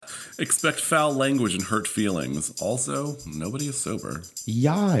Expect foul language and hurt feelings. Also, nobody is sober.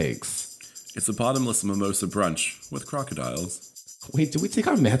 Yikes. It's a bottomless mimosa brunch with crocodiles. Wait, did we take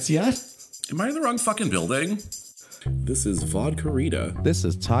our meds yet? Am I in the wrong fucking building? This is Vodka Rita. This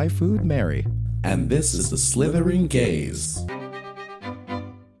is Thai Food Mary. And this is the Slithering Gaze.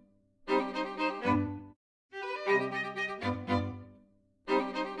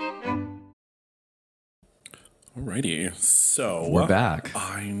 Alrighty, so... We're back.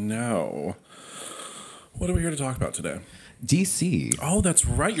 I know. What are we here to talk about today? DC. Oh, that's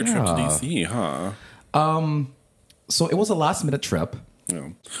right, your trip to DC, huh? So it was a last minute trip. Yeah.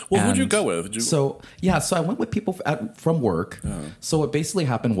 Well, who'd you go with? So I went with people from work. So what basically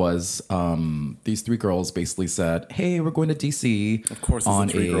happened was these three girls basically said, hey, we're going to DC. Of course,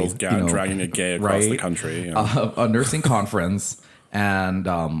 it's three girls dragging a gay across the country. Yeah. A nursing conference. And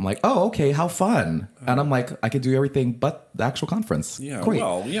like, oh, okay, how fun. And I'm like, I could do everything but the actual conference. Yeah, great.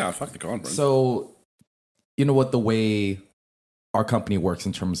 Well, yeah, fuck the conference. So, you know what, the way our company works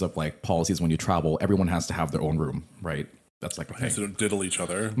in terms of like policies when you travel, everyone has to have their own room, right? That's like a thing. So diddle each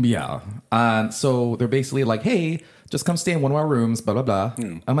other. Yeah. And so they're basically like, hey, just come stay in one of our rooms, blah, blah, blah.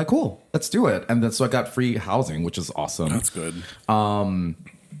 I'm like, cool, let's do it. And then so I got free housing, which is awesome. That's good.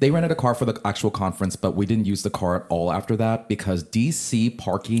 They rented a car for the actual conference, but we didn't use the car at all after that because DC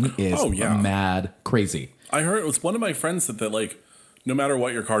parking is mad crazy. I heard it was one of my friends said that like, no matter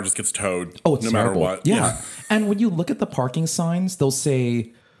what, your car just gets towed. Oh, it's no terrible. matter what. Yeah. And when you look at the parking signs, they'll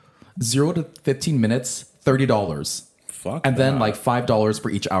say 0 to 15 minutes, $30. Fuck. And then like $5 for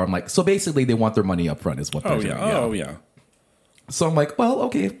each hour. I'm like, so basically they want their money up front is what they're doing. Oh, yeah. So I'm like, well,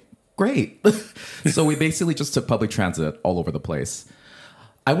 okay, great. So we basically just took public transit all over the place.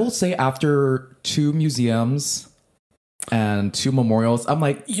 I will say after 2 museums and 2 memorials, I'm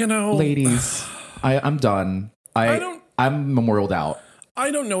like, ladies, I'm done. I'm memorialed out.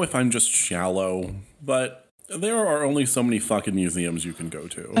 I don't know if I'm just shallow, but there are only so many fucking museums you can go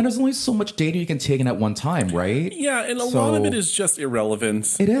to. And there's only so much data you can take in at one time, right? Yeah, and a lot of it is just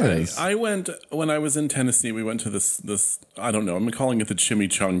irrelevant. It is. I went, when I was in Tennessee, we went to this I don't know, I'm calling it the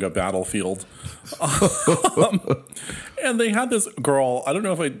Chimichanga battlefield. And they had this girl, I don't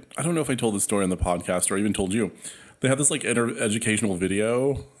know if I told this story on the podcast or even told you. They had this like educational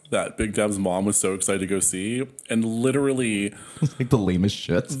video that Big Dev's mom was so excited to go see, and literally like the lamest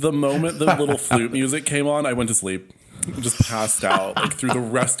shit. The moment the little flute music came on, I went to sleep. Just passed out. Like through the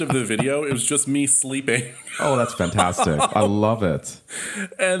rest of the video, it was just me sleeping. Oh, that's fantastic. I love it.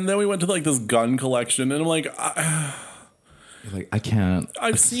 And then we went to like this gun collection, and I'm like, you're like, I can't.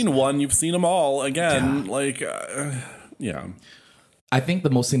 I've seen one. You've seen them all. Again, yeah. I think the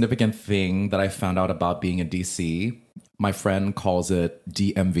most significant thing that I found out about being in DC, my friend calls it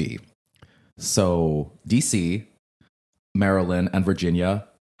DMV. So DC, Maryland, and Virginia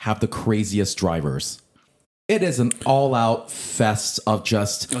have the craziest drivers. It is an all-out fest of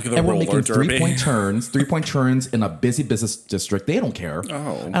just everyone making three-point turns in a busy business district. They don't care.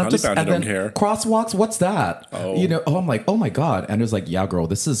 Oh, honey badger don't care. Crosswalks, what's that? Oh. I'm like, oh my God. And there's like, yeah, girl,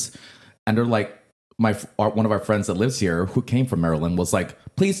 this is, and they're like, one of our friends that lives here who came from Maryland was like,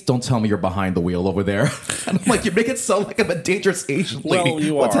 please don't tell me you're behind the wheel over there. And I'm like, you make it sound like I'm a dangerous Asian lady. Well,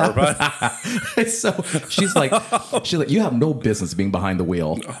 you are, but... So she's like, you have no business being behind the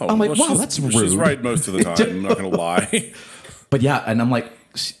wheel. I'm like, wow, that's rude. She's right most of the time. I'm not going to lie. But yeah, and I'm like,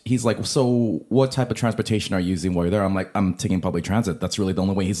 he's like, so what type of transportation are you using while you're there? I'm like, I'm taking public transit. That's really the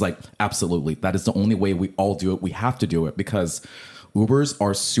only way. He's like, absolutely. That is the only way we all do it. We have to do it because Ubers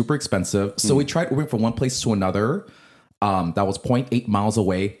are super expensive. So we tried Ubering from one place to another. That was 0.8 miles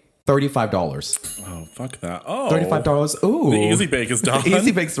away. $35. Oh, fuck that. Oh. $35. Ooh. The Easy Bake is done. The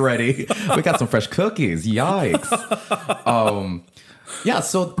Easy Bake's ready. We got some fresh cookies. Yikes. Yeah,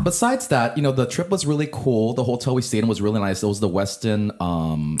 so besides that, the trip was really cool. The hotel we stayed in was really nice. It was the Westin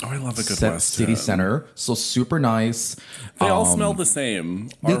I love a good Westin. City Center. So super nice. They all smell the same.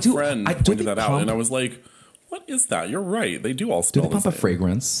 Our friend pointed that out, and I was like, what is that? You're right. They do all smell the same. Do they pump a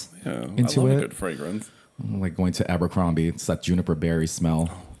fragrance into I love it? A good fragrance. Like going to Abercrombie. It's that juniper berry smell.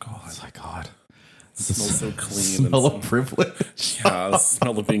 Oh, God. It's like, God. It smells so clean. Smell of privilege. Yeah, the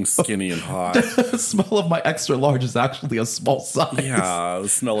smell of being skinny and hot. The smell of my extra large is actually a small size. Yeah, the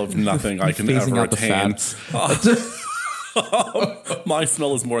smell of nothing I can phasing ever out attain. The fats. My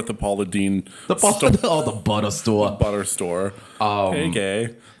smell is more at the Paula Deen the butter store. Butter store. Hey,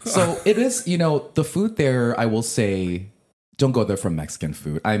 gay. So it is, the food there, I will say, don't go there for Mexican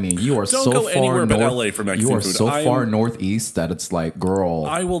food. I mean, you are don't so go far anywhere north. But LA for Mexican you are food. so far northeast that it's like, girl.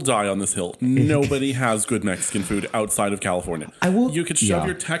 I will die on this hill. Nobody has good Mexican food outside of California. You could shove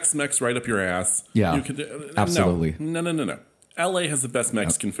your Tex-Mex right up your ass. Yeah, you could, absolutely. No. LA has the best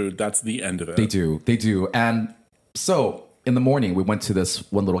Mexican food. That's the end of it. They do. And so in the morning, we went to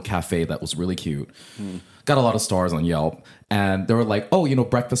this one little cafe that was really cute. Got a lot of stars on Yelp. And they were like, oh,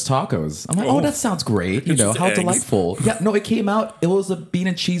 breakfast tacos. I'm like, oh, that sounds great. It's just how eggs. Delightful. Yeah, no, it came out. It was a bean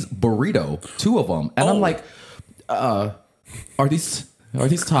and cheese burrito, 2 of them. And I'm like, are these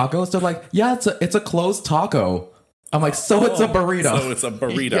tacos? They're like, yeah, it's a closed taco. I'm like, so it's a burrito. So it's a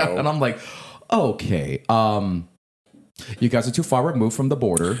burrito. Yeah, and I'm like, okay. You guys are too far removed from the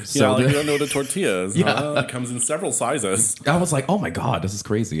border. So you don't know what a tortilla is. It comes in several sizes. I was like, oh my God, this is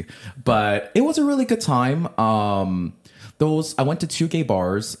crazy. But it was a really good time. I went to 2 gay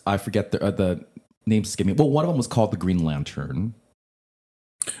bars. I forget the names escape me. Well, one of them was called the Green Lantern.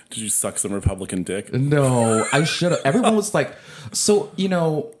 Did you suck some Republican dick? No, I should have. Everyone was like, so, you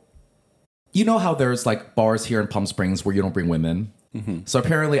know how there's like bars here in Palm Springs where you don't bring women? Mm-hmm. So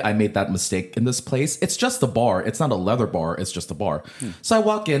apparently I made that mistake in this place. It's just a bar. It's not a leather bar. It's just a bar. So I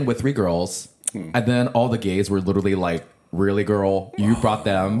walk in with 3 girls and then all the gays were literally like, really, girl? You brought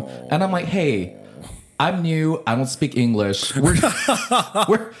them? And I'm like, hey, I'm new. I don't speak English.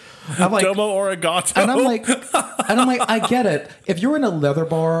 I'm like, Domo Origato. And I'm like, I get it. If you're in a leather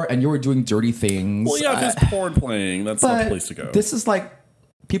bar and you were doing dirty things. Well, yeah, if there's porn playing, that's not the place to go. This is like,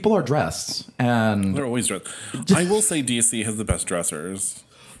 people are dressed and they're always dressed. I will say DC has the best dressers.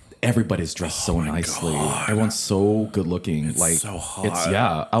 Everybody's dressed so nicely. God. Everyone's so good looking. It's like so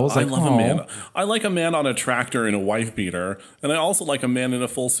hot. I was like, I love a man. I like a man on a tractor in a wife beater, and I also like a man in a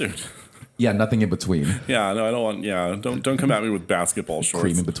full suit. Yeah, nothing in between. Yeah, no, I don't want. Yeah, don't come at me with basketball shorts.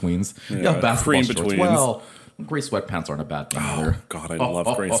 Cream in betweens. Yeah, basketball cream shorts. betweens. Well, gray sweatpants aren't a bad thing either. God, I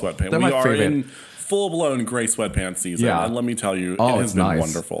love gray sweatpants. They're We my are favorite. in full-blown gray sweatpants season, and let me tell you, it has been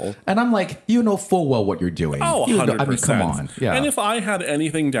wonderful. And I'm like, you know full well what you're doing. Oh, 100%. I mean, come on. Yeah. And if I had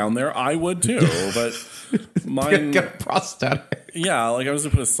anything down there, I would too. But mine, get a prosthetic. Yeah, like I was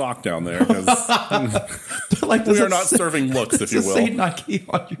gonna put a sock down there because like, we are not serving looks, if you will. Say Nike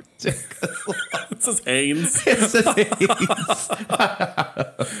on your dick. It says Hanes. It says Hanes.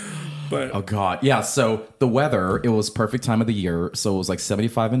 But, oh God, yeah. So the weather, it was perfect time of the year. So it was like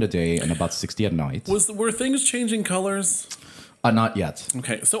 75 in the day and about 60 at night. Were things changing colors? Not yet.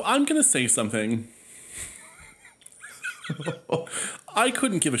 Okay, so I'm gonna say something. I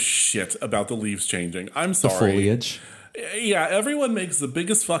couldn't give a shit about the leaves changing. I'm sorry. The foliage. Yeah, everyone makes the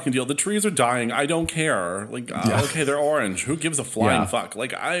biggest fucking deal. The trees are dying. I don't care. Like, okay, they're orange. Who gives a flying fuck?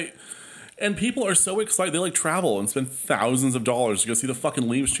 Like, and people are so excited. They like travel and spend thousands of dollars to go see the fucking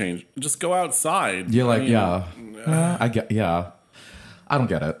leaves change. Just go outside. You're like, I get, I don't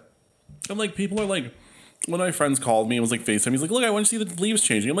get it. And like, people are like, one of my friends called me and was like FaceTime. He's like, look, I want to see the leaves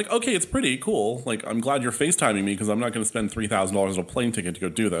changing. I'm like, okay, it's pretty cool. Like, I'm glad you're FaceTiming me because I'm not going to spend $3,000 on a plane ticket to go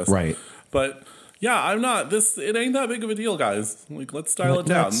do this. Right. But yeah, I'm not. It ain't that big of a deal, guys. Like, let's dial it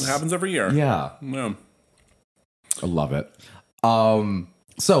down. It happens every year. Yeah. I love it.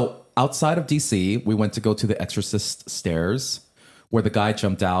 So outside of DC, we went to go to the Exorcist stairs, where the guy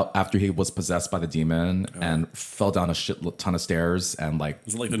jumped out after he was possessed by the demon and fell down a shit ton of stairs and like.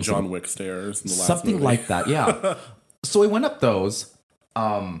 Is it like the John Wick stairs in the last something movie? like that? Yeah. So we went up those,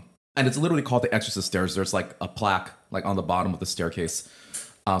 and it's literally called the Exorcist stairs. There's like a plaque like on the bottom of the staircase.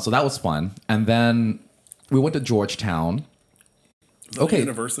 So that was fun. And then we went to Georgetown. Is that a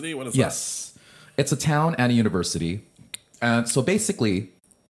university? What is that? Yes. It's a town and a university. And so basically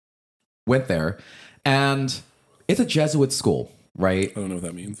went there, and it's a Jesuit school, right? I don't know what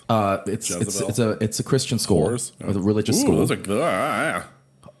that means. It's a Christian school, or a religious school. Those are good.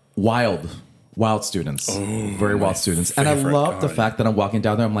 Wild students, very wild students. And I love the fact that I'm walking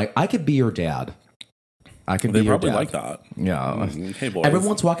down there. I'm like, I could be your dad. I could be your dad. They probably like that. Yeah. Hey, boys.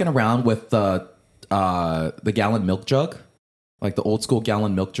 Everyone's walking around with the gallon milk jug, like the old school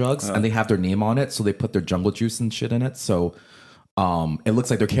gallon milk jugs, and they have their name on it, so they put their jungle juice and shit in it. So it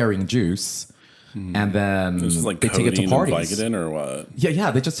looks like they're carrying juice. And then like they take it to parties. And Vicodin or what? Yeah,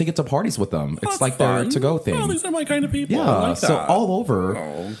 they just take it to parties with them. That's it's like fun. their to-go thing. Oh, these are my kind of people. Yeah, I like that. so all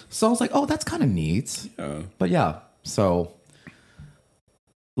over. So I was like, oh, that's kind of neat. Yeah. But yeah, so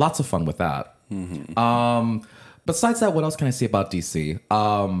lots of fun with that. Besides that, what else can I say about DC?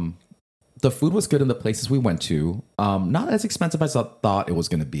 The food was good in the places we went to. Not as expensive as I thought it was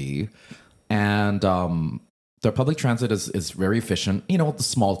going to be. And their public transit is very efficient. You know, the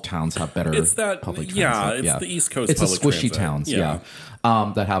small towns have better public transit. Yeah, it's the East Coast it's public the squishy transit.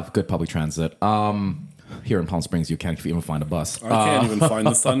 towns, that have good public transit. Here in Palm Springs, you can't even find a bus. I can't even find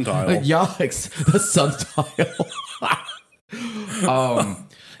the sundial. Yikes, the sundial.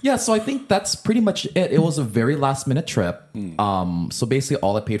 Yeah, so I think that's pretty much it. It was a very last minute trip. So basically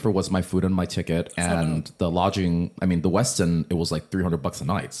all I paid for was my food and my ticket and the lodging. I mean, the Westin, it was like $300 a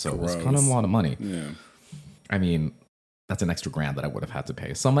night. So it was kind of a lot of money. Yeah. I mean, that's an extra grand that I would have had to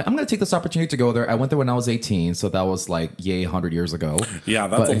pay. So I'm like, I'm going to take this opportunity to go there. I went there when I was 18. So that was like, 100 years ago. Yeah,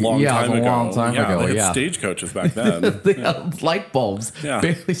 that's a long time ago. Long time ago. They had stagecoaches back then. They had light bulbs. Yeah.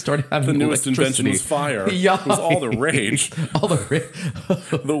 Barely started having The newest invention electricity. was fire. Yeah. It was all the rage.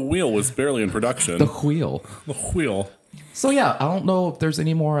 The wheel was barely in production. The wheel. The wheel. So yeah, I don't know if there's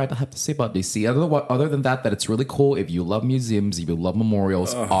any more I'd have to say about DC. Other than that it's really cool. If you love museums, if you love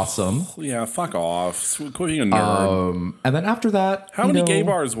memorials, awesome. Yeah, fuck off. Quit being a nerd. And then after that, how many gay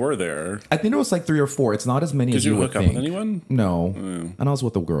bars were there? I think there was like 3 or 4. It's not as many as you would think. Did you hook up with anyone? No. And I was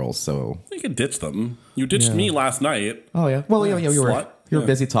with the girls, so You could ditch them. You ditched me last night. Oh yeah. Well, yeah, you slut. were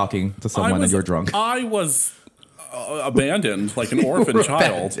busy talking to someone and you were drunk. I was abandoned like an orphan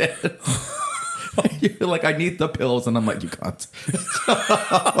child. You're like, I need the pills, and I'm like, you can't.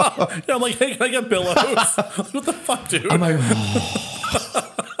 Yeah, I'm like, hey, can I get pillows? What the fuck, dude? I'm like,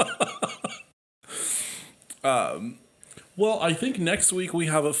 well, I think next week we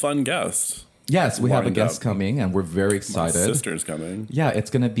have a fun guest. yes, we have a Lined guest up. coming, and we're very My excited. sister's coming. Yeah, it's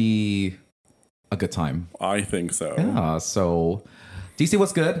gonna be a good time. I think so. So, DC,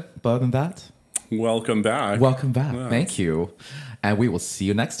 what's good? But other than that, Welcome back. welcome back. Yeah. Thank you, and we will see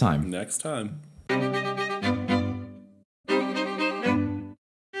you next time. Next time.